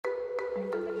So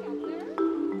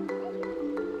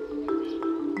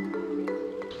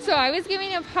I was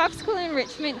giving a popsicle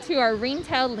enrichment to our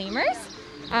ring-tailed lemurs.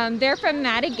 They're from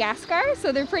Madagascar,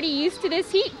 so they're pretty used to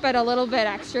this heat, but a little bit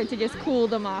extra to just cool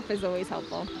them off is always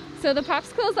helpful. So the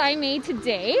popsicles I made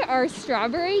today are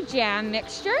strawberry jam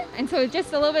mixture, and so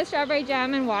just a little bit of strawberry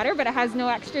jam and water, but it has no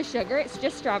extra sugar, it's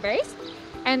just strawberries.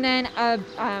 And then a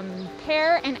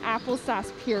pear and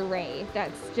applesauce puree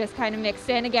that's just kind of mixed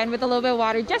in, again with a little bit of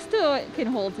water, just so it can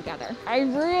hold together.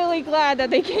 I'm really glad that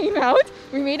they came out.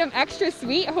 We made them extra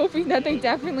sweet, hoping that they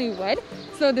definitely would.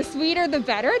 So the sweeter the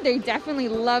better. They definitely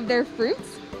love their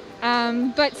fruits,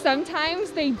 but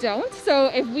sometimes they don't. So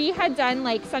if we had done,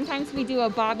 like, sometimes we do a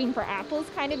bobbing for apples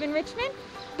kind of enrichment,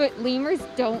 but lemurs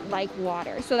don't like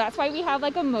water. So that's why we have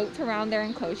like a moat around their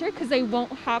enclosure, because they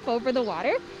won't hop over the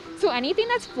water. So anything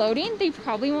that's floating, they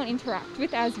probably won't interact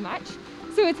with as much.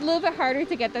 So it's a little bit harder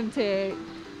to get them to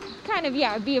kind of,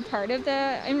 yeah, be a part of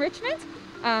the enrichment.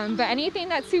 But anything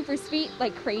that's super sweet,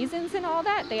 like craisins and all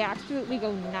that, they absolutely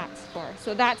go nuts for.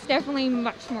 So that's definitely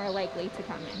much more likely to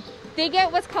come in. They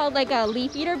get what's called like a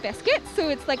leaf eater biscuit. So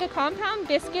it's like a compound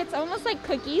biscuit, it's almost like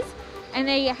cookies. And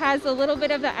it has a little bit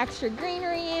of the extra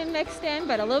greenery mixed in,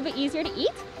 but a little bit easier to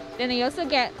eat. Then they also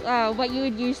get what you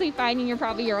would usually find in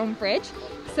probably your own fridge.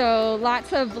 So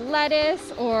lots of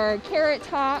lettuce or carrot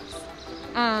tops.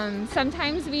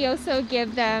 Sometimes we also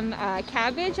give them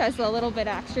cabbage as a little bit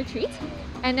of extra treat.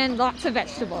 And then lots of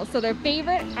vegetables. So their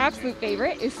favorite, absolute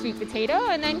favorite, is sweet potato,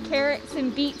 and then carrots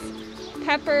and beets,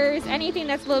 peppers, anything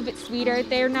that's a little bit sweeter.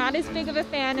 They're not as big of a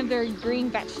fan of their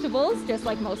green vegetables, just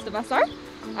like most of us are.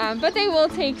 But they will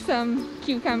take some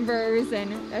cucumbers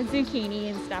and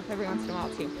zucchini and stuff every once in a while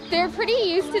too. They're pretty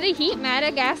used to the heat.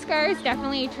 Madagascar is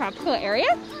definitely a tropical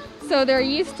area, so they're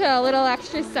used to a little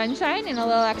extra sunshine and a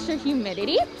little extra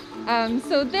humidity.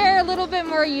 So they're a little bit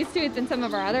more used to it than some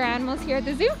of our other animals here at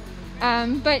the zoo.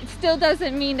 But still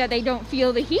doesn't mean that they don't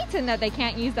feel the heat and that they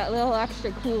can't use that little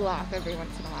extra cool off every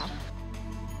once in a while.